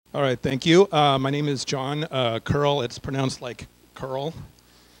All right, thank you. My name is John Kerl. It's pronounced like Kerl.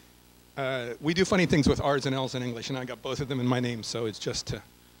 We do funny things with R's and L's in English, and I got both of them in my name, so it's just to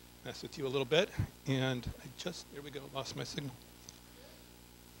mess with you a little bit. And there we go, lost my signal.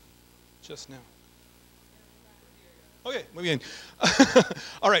 Just now. Okay, muy bien.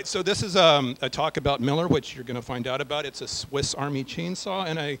 All right, so this is a talk about Miller, which you're going to find out about. It's a Swiss Army chainsaw,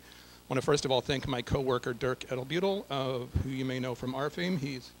 and I want to first of all thank my coworker Dirk Edelbutel, who you may know from our fame.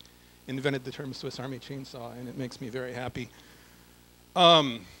 He's invented the term Swiss Army chainsaw, and it makes me very happy.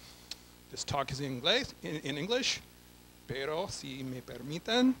 This talk is in English, pero si me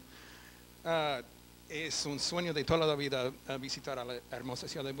permiten, es un sueño de toda la vida visitar a la hermosa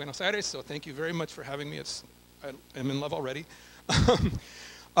ciudad de Buenos Aires, so thank you very much for having me. I'm in love already.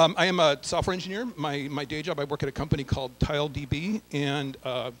 I am a software engineer. My day job, I work at a company called TileDB, and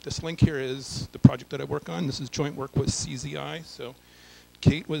this link here is the project that I work on. This is joint work with CZI, so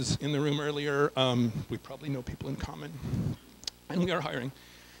Kate was in the room earlier. We probably know people in common, and we are hiring.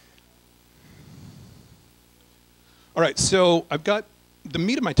 All right, so I've got, the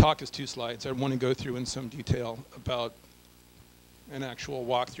meat of my talk is 2 slides. I want to go through in some detail about an actual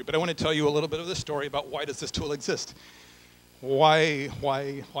walkthrough, but I want to tell you a little bit of the story about why does this tool exist? Why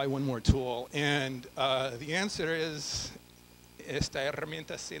one more tool? And the answer is, esta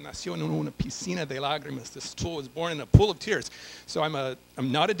herramienta se nació en una piscina de lágrimas. This tool was born in a pool of tears. So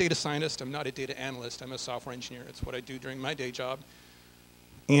I'm not a data scientist, I'm not a data analyst, I'm a software engineer. It's what I do during my day job.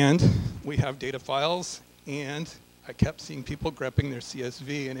 And we have data files, and I kept seeing people grepping their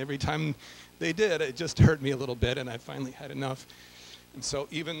CSV, and every time they did, it just hurt me a little bit, and I finally had enough. And so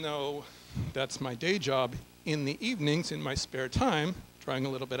even though that's my day job, in the evenings, in my spare time, drawing a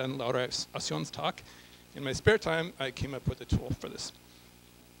little bit on Laura Asion's talk, in my spare time, I came up with a tool for this.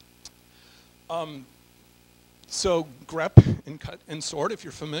 So grep and cut and sort, if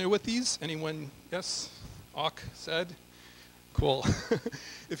you're familiar with these. Anyone? Yes? Awk said? Cool.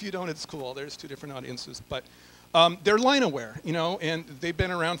 If you don't, it's cool. There's 2 different audiences. But they're line aware, you know, and they've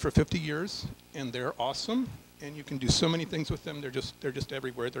been around for 50 years, and they're awesome. And you can do so many things with them. They're just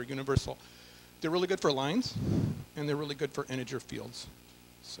everywhere. They're universal. They're really good for lines, and they're really good for integer fields.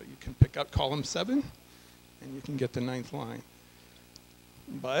 So you can pick out column 7, and you can get the 9th line.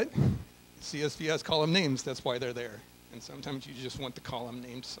 But CSV has column names. That's why they're there. And sometimes you just want the column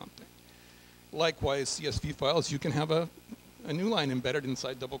named something. Likewise, CSV files, you can have a new line embedded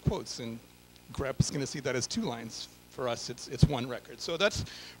inside double quotes, and grep is going to see that as 2 lines. For us, it's 1 record. So that's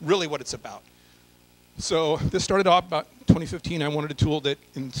really what it's about. So this started off about 2015. I wanted a tool that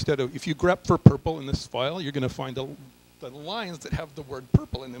instead of, if you grep for purple in this file, you're going to find the lines that have the word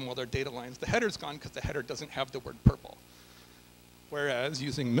purple in them. Well, they're data lines. The header's gone because the header doesn't have the word purple. Whereas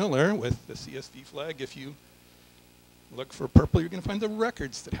using Miller with the CSV flag, if you look for purple, you're going to find the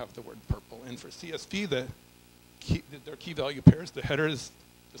records that have the word purple. And for CSV, their key value pairs, the header is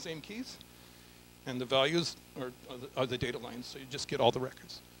the same keys, and the values are the data lines. So you just get all the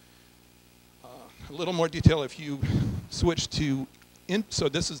records. A little more detail if you switch to, so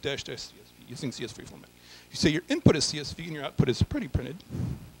this is dash CSV using CSV format. You say your input is CSV and your output is pretty printed.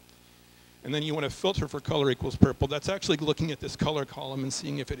 And then you want to filter for color equals purple. That's actually looking at this color column and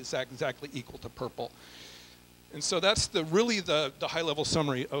seeing if it is exactly equal to purple. And so that's really the high-level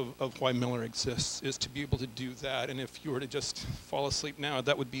summary of why Miller exists, is to be able to do that. And if you were to just fall asleep now,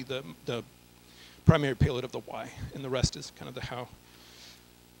 that would be the primary payload of the why, and the rest is kind of the how.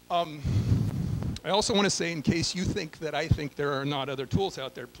 I also want to say, in case you think that I think there are not other tools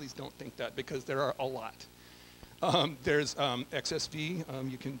out there, please don't think that, because there are a lot. There's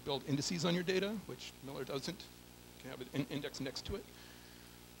XSV. You can build indices on your data, which Miller doesn't. You can have an index next to it.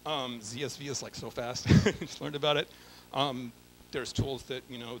 ZSV is like so fast. Just learned about it. There's tools that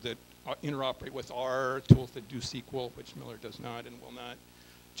that interoperate with R, tools that do SQL, which Miller does not and will not.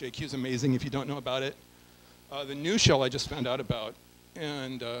 JQ is amazing if you don't know about it. The new shell I just found out about,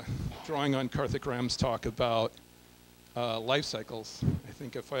 and drawing on Karthik Ram's talk about life cycles, I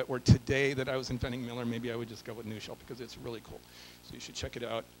think if it were today that I was inventing Miller, maybe I would just go with new shell because it's really cool. So you should check it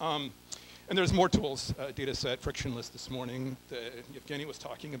out. And there's more tools. Data set, frictionless this morning, that Evgeny was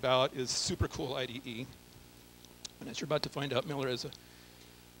talking about, is super cool IDE. And as you're about to find out, Miller is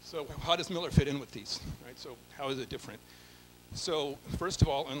so how does Miller fit in with these, right? So how is it different? So first of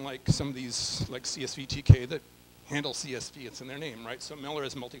all, unlike some of these like CSV TK that handle CSV, it's in their name, right? So Miller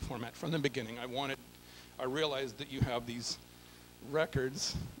is multi-format from the beginning. I realized that you have these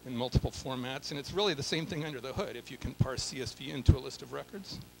records in multiple formats, and it's really the same thing under the hood. If you can parse CSV into a list of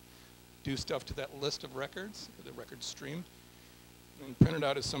records, do stuff to that list of records, or the record stream, and print it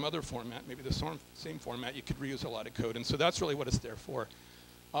out as some other format, maybe the same format, you could reuse a lot of code. And so that's really what it's there for.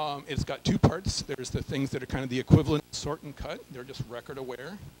 It's got two parts. There's the things that are kind of the equivalent of sort and cut. They're just record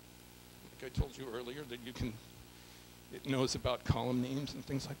aware. Like I told you earlier, that it knows about column names and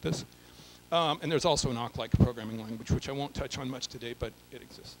things like this. And there's also an awk-like programming language, which I won't touch on much today, but it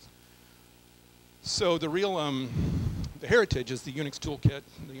exists. So the real, the heritage is the Unix toolkit,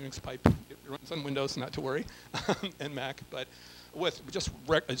 the Unix pipe. It runs on Windows, not to worry, and Mac, but with just,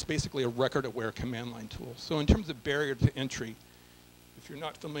 it's basically a record-aware command line tool. So in terms of barrier to entry, if you're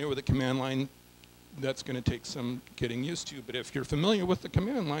not familiar with the command line, that's going to take some getting used to. But if you're familiar with the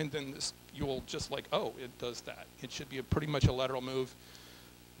command line, then you'll just like, oh, it does that. It should be pretty much a lateral move.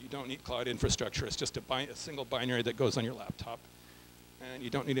 You don't need cloud infrastructure. It's just a single binary that goes on your laptop. And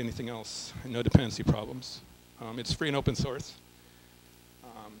you don't need anything else, and no dependency problems. It's free and open source.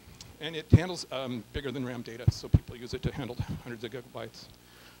 And it handles bigger than RAM data, so people use it to handle hundreds of gigabytes.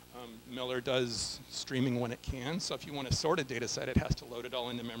 Miller does streaming when it can, so if you want to sort a data set, it has to load it all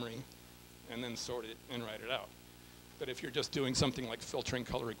into memory and then sort it and write it out. But if you're just doing something like filtering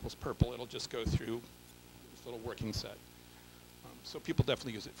color equals purple, it'll just go through this little working set. So people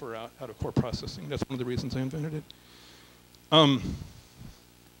definitely use it for out-of-core processing. That's one of the reasons I invented it.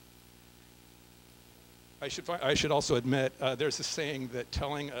 I should also admit, there's a saying that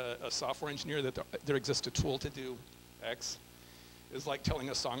telling a software engineer that there exists a tool to do X is like telling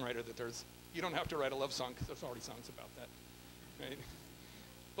a songwriter that you don't have to write a love song because there's already songs about that, right?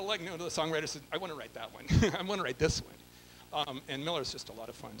 But like, no, the songwriter says, I want to write that one. I want to write this one. And Miller's just a lot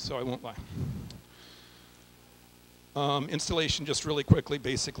of fun, so I won't lie. Installation, just really quickly,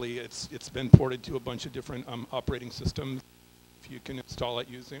 basically, it's been ported to a bunch of different operating systems. If you can install it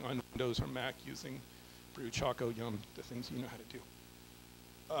on Windows or Mac using Brew, Choco, Yum, the things you know how to do.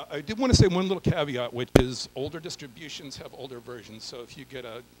 I did want to say one little caveat, which is older distributions have older versions. So if you get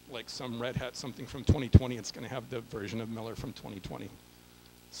like some Red Hat something from 2020, it's going to have the version of Miller from 2020.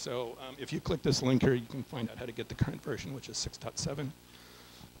 So if you click this link here, you can find out how to get the current version, which is 6.7.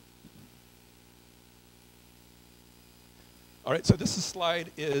 All right, so this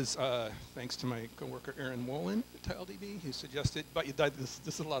slide is thanks to my coworker Aaron Wolin at TileDB. He suggested, but this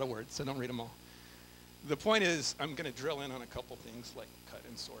is a lot of words, so don't read them all. The point is, I'm going to drill in on a couple things like cut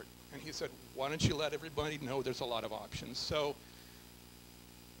and sort. And he said, why don't you let everybody know there's a lot of options? So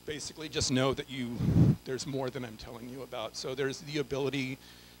basically just know that there's more than I'm telling you about. So there's the ability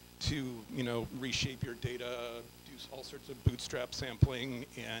to reshape your data, do all sorts of bootstrap sampling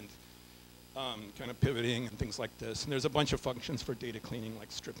and kind of pivoting and things like this. And there's a bunch of functions for data cleaning,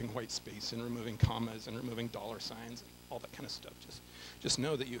 like stripping white space and removing commas and removing dollar signs and all that kind of stuff. Just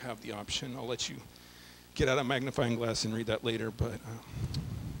know that you have the option. I'll let you get out a magnifying glass and read that later, but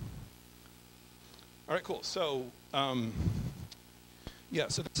all right, cool. So yeah,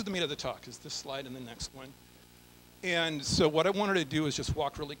 so this is the meat of the talk, is this slide and the next one. And so what I wanted to do is just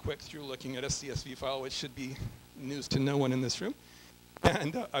walk really quick through looking at a CSV file, which should be news to no one in this room.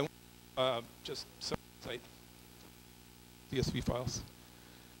 And just some site CSV files.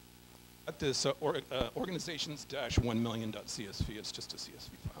 At this organizations-1million.csv, it's just a CSV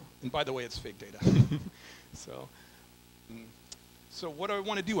file. And by the way, it's fake data. So what do I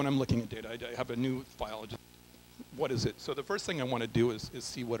want to do when I'm looking at data? I have a new file. What is it? So the first thing I want to do is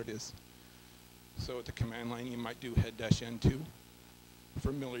see what it is. So at the command line, you might do head-n2.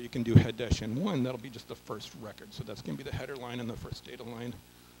 For Miller, you can do head-n1. That'll be just the first record. So that's going to be the header line and the first data line.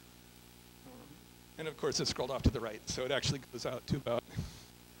 And of course, it's scrolled off to the right. So it actually goes out to about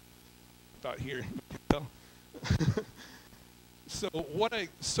here. So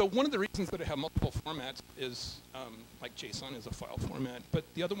one of the reasons that I have multiple formats is like JSON is a file format, but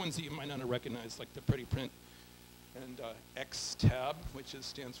the other ones that you might not recognize, like the pretty print and XTab, which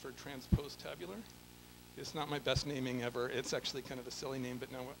stands for transpose tabular. It's not my best naming ever. It's actually kind of a silly name,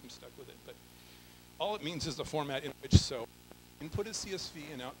 but now I'm stuck with it. But all it means is the format in which input is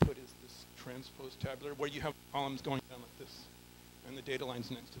CSV and output is this transpose tabular, where you have columns going down like this, and the data lines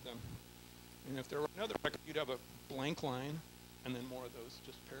next to them. And if there were another record, you'd have a blank line, and then more of those,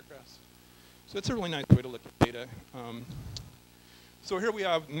 just paragraphs. So it's a really nice way to look at data. So here we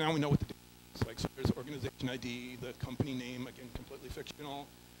have, now we know what the data looks like. So there's organization ID, the company name, again, completely fictional,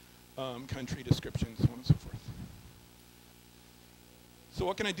 country description, so on and so forth. So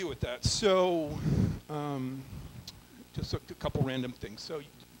what can I do with that? So just a couple random things. So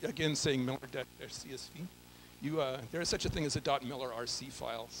again, saying Miller-CSV. There is such a thing as a .millerrc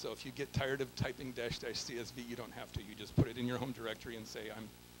file, so if you get tired of typing --CSV, you don't have to. You just put it in your home directory and say, I'm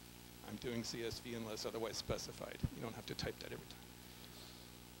doing CSV unless otherwise specified. You don't have to type that every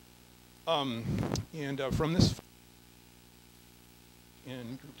time. And from this,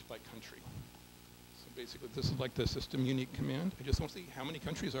 and grouped by country. So Basically, this is like the system unique command. I just want to see how many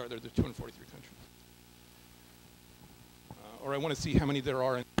countries are there. There's 243 countries. Or I want to see how many there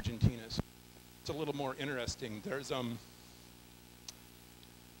are in Argentina. So it's a little more interesting. There's the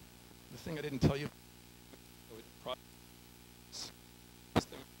thing I didn't tell you.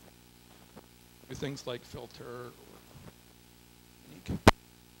 Things like filter or unique.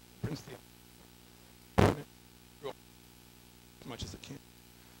 Prints the as much as it can.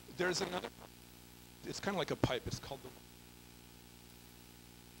 There's another. It's kind of like a pipe. It's called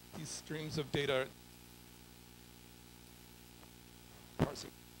these streams of data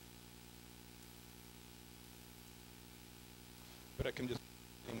parsing. But I can just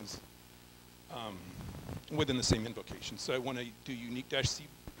do things within the same invocation. So I want to do unique -c.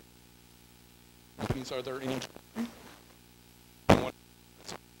 Which means are there any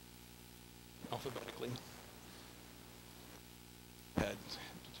alphabetically head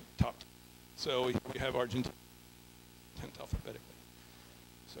top. So we have Argentina 10th alphabetically.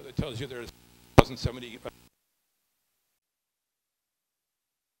 So that tells you there's 1,070.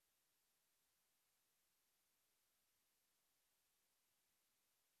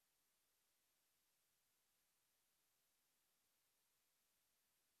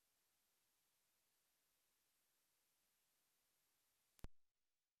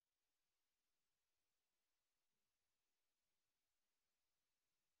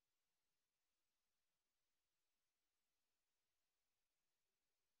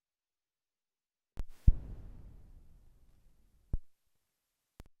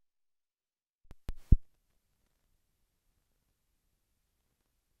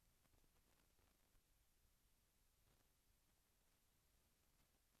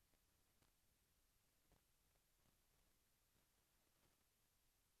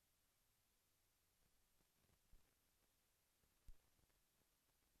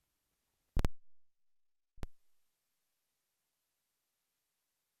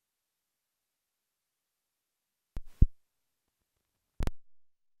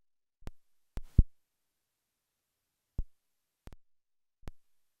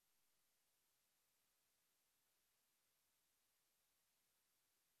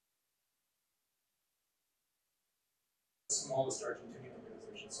 Smallest Argentinian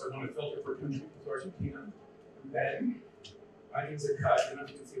organization. So I want to filter for country with Argentina. And then items are cut, and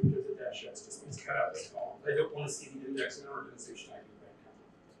as you can see, there's a dash X. Just means cut out this column. I don't want to see the index in an organization ID right now.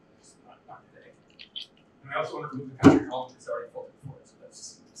 Just not today. And I also want to remove the country column that's already filtered for it. So that's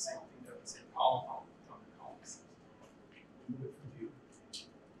just the same thing, the same column on the columns. Remove it from view.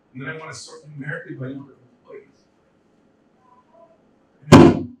 And then I want to sort numerically by number of employees.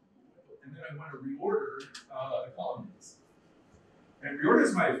 And then I want to reorder the column names. And reorder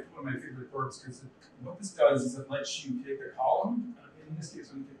is one of my favorite words because what this does is it lets you take a column. In this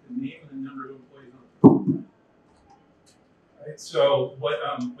case, I'm going to take the name and the number of employees on the column. Right. So what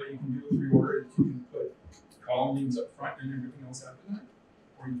you can do with reorder is you can put column names up front and everything else after that,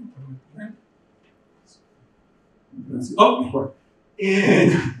 or you can put them at the end.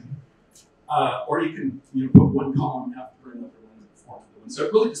 Or you can put one column after another one before another one. So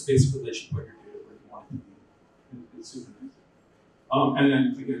it really just basically lets you put your data where you want it to be. It's super nice. And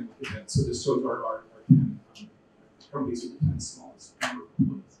then again, look at that. So this shows our 10 companies are the 10 smallest number of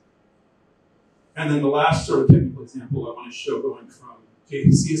employees. And then the last sort of technical example I want to show going from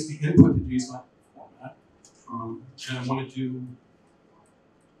CSV input to JSON format. And I want to do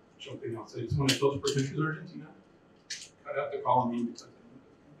something else. I just want to filter for countries Argentina. Cut out the column name because I think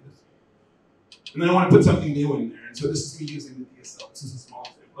this. And then I want to put something new in there. And so this is me using the DSL. This is a small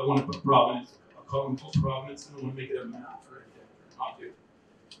example. I want to put provenance, a column called provenance, and I want to make it a map or an object.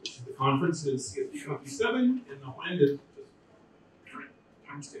 Which is the conference is CSVconf 7, and the when is just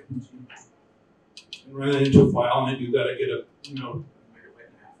timestamp. And run that into a file, and I do that, I get a megabyte and a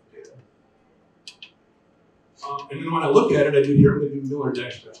half of data. And then when I look at it, I do here, I'm going to do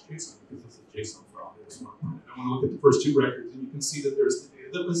Miller-JSON because this is JSON file. I want to look at the first two records, and you can see that there's the data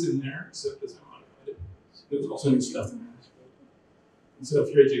that was in there, except as I modified it. There's also new stuff in there. And so if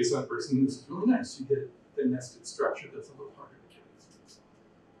you're a JSON person, this is really nice. You get the nested structure that's a little harder to get.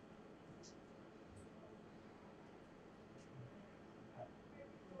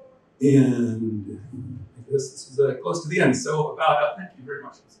 And I guess this is close to the end. So thank you very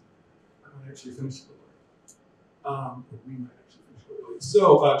much. I might actually finish the work. We might actually finish the work. So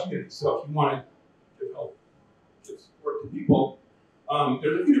community. So if you want to give help, give support to people,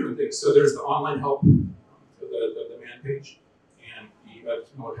 there's a few different things. So there's the online help, so the man page, and the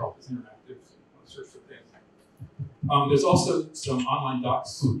similar help is interactive. So you want to search for things. There's also some online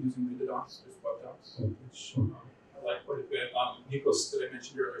docs using the docs, just web docs, which I like quite a bit. Nikos, that I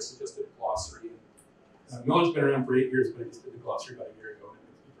mentioned earlier, suggested a glossary. Miller's been around for 8 years, but I just did the glossary about a year ago, and it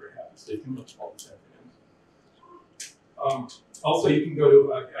makes me very happy. So you can look all this afternoon. Also, you can go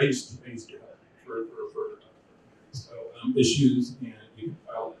to, I used to GitHub for so issues, and you can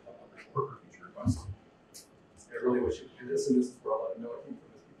file worker feature requests. I really wish you could do this, and this is where a lot of know I think from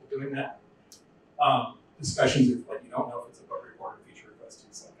people doing that. Discussions, if like you don't know if it's a bug report or feature request,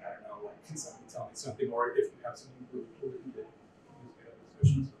 it's like, I don't know, like can somebody tell me something, or if you have something really cool that you did, use GitHub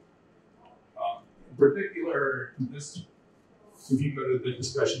discussions. In particular, this, if you go to the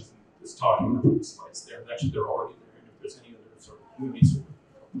discussions and this talk, I'm going to put the slides there. Actually, they're already there. And if there's any other sort of movies.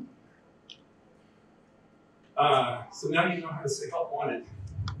 So now you know how to say help wanted. If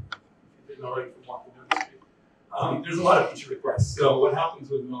you didn't already want to know this. There's a lot of feature requests. So what happens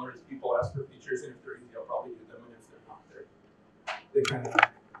with Miller is people ask for features, and if they're easy, I'll probably do them. And if they're not, they kind of go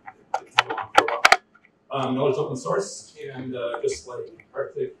on for a while. Miller's open source, and just like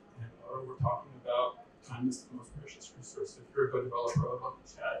Arctic and Laura were talking about, time is the most precious resource. If you're a Go developer, I would love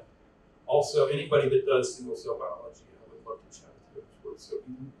to chat. Also, anybody that does single cell biology, I would love to chat with you. So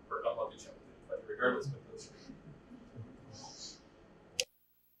or I'd love to chat with anybody, regardless of those.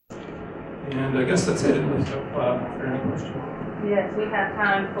 And I guess that's it. Unless you have any questions. Yes, we have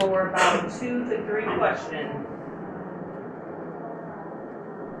time for about 2 to 3 questions.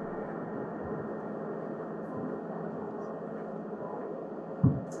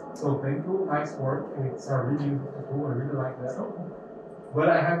 So thank you, nice work. It's a really useful tool. I really like that. But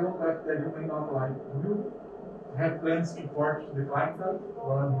I have looked at that you may not like. Do you have plans to port the client side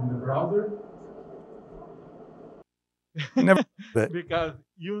run in the browser? Never. Because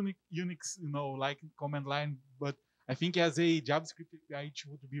Unix, like command line, but I think as a JavaScript API, it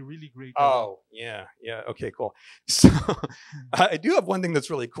would be really great. Oh, yeah. Okay, cool. So I do have one thing that's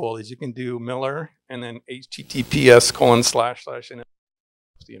really cool is you can do Miller and then https:// and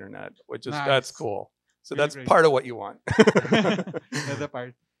the internet, which is, nice. That's cool. So really that's great. Part of what you want. That's the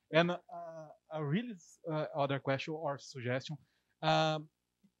part. And a really other question or suggestion,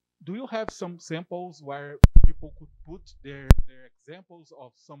 do you have some samples where people could put their examples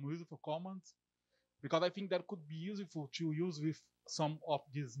of some useful commands? Because I think that could be useful to use with some of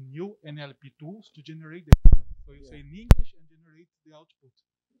these new NLP tools to generate the commands. So you say in English and generate the output.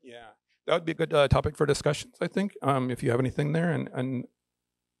 Yeah, that would be a good topic for discussions, I think, if you have anything there. And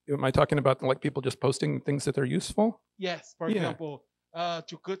am I talking about like people just posting things that are useful? Yes, for example,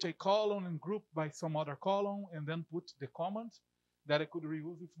 to cut a column and group by some other column and then put the comment that I could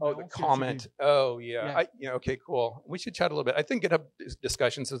reuse with my own comment. CSV. Oh, yeah. Okay, cool. We should chat a little bit. I think GitHub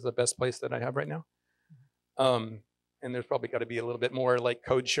discussions is the best place that I have right now. And there's probably got to be a little bit more like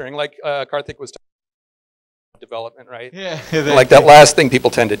code sharing, like Karthik was talking about development, right? Yeah. Like that last thing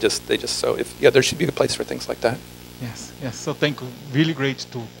people tend to so there should be a place for things like that. Yes. So thank you. Really great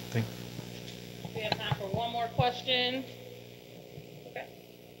tool. Thank you. We have time for one more question.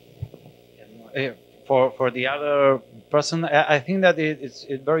 Okay. For the other person, I think that it's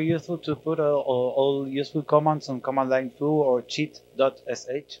very useful to put all useful commands on command line 2 or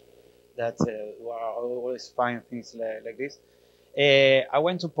cheat.sh. That I always find things like this. I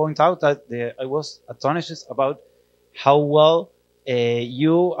want to point out that I was astonished about how well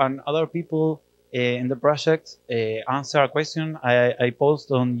you and other people in the project answer a question I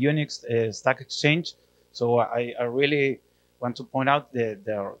posed on Unix Stack Exchange. So I really want to point out the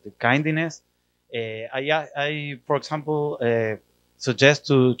kindness. I for example, suggest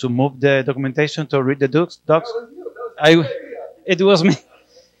to move the documentation to read the docs. It was me.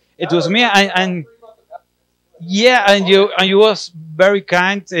 It was me, and you was very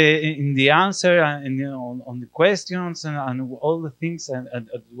kind in the answer and on the questions and all the things, and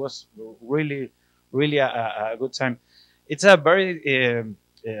it was really a good time. It's a very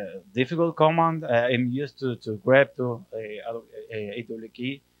difficult command. I'm used to grep to AW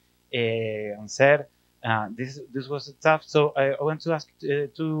key and set. This was tough. So I want to ask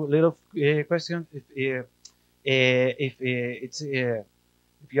 2 little questions.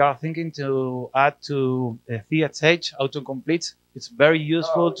 If you are thinking to add to CSH autocomplete, it's very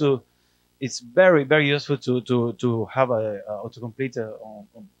useful It's very useful to have a autocomplete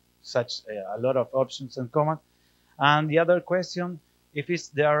on such a lot of options and commands. And the other question,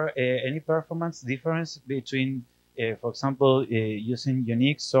 if there any performance difference between, for example, using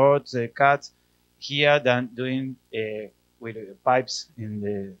Unix sorts, cats here than doing with pipes in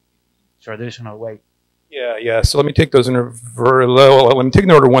the traditional way. Yeah. So let me take those in let me take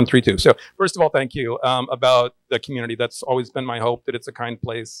in order 1, 3, 2. So first of all, thank you about the community. That's always been my hope, that it's a kind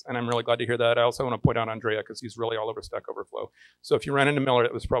place, and I'm really glad to hear that. I also want to point out Andrea, because he's really all over Stack Overflow. So if you ran into Miller,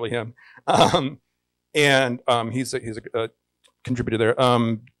 it was probably him, and he's a contributor there.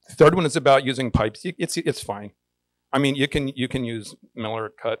 The third one is about using pipes. It's fine. I mean, you can use Miller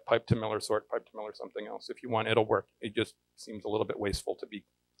cut, pipe to Miller sort, pipe to Miller something else if you want. It'll work. It just seems a little bit wasteful to be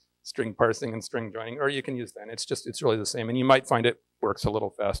string parsing and string joining, or you can use that. It's really the same, and you might find it works a little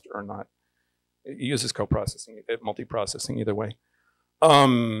faster or not. It uses co-processing, multi-processing either way.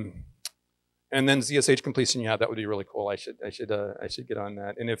 And then ZSH completion, yeah, that would be really cool. I should get on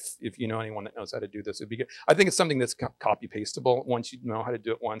that. And if you know anyone that knows how to do this, it'd be good. I think it's something that's copy pastable. Once you know how to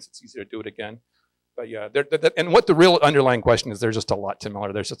do it once, it's easier to do it again. But yeah, and what the real underlying question is, there's just a lot to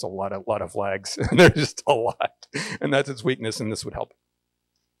Miller. There's just a lot of flags. There's just a lot, and that's its weakness. And this would help.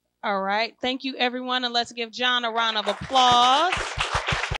 All right, thank you, everyone, and let's give John a round of applause.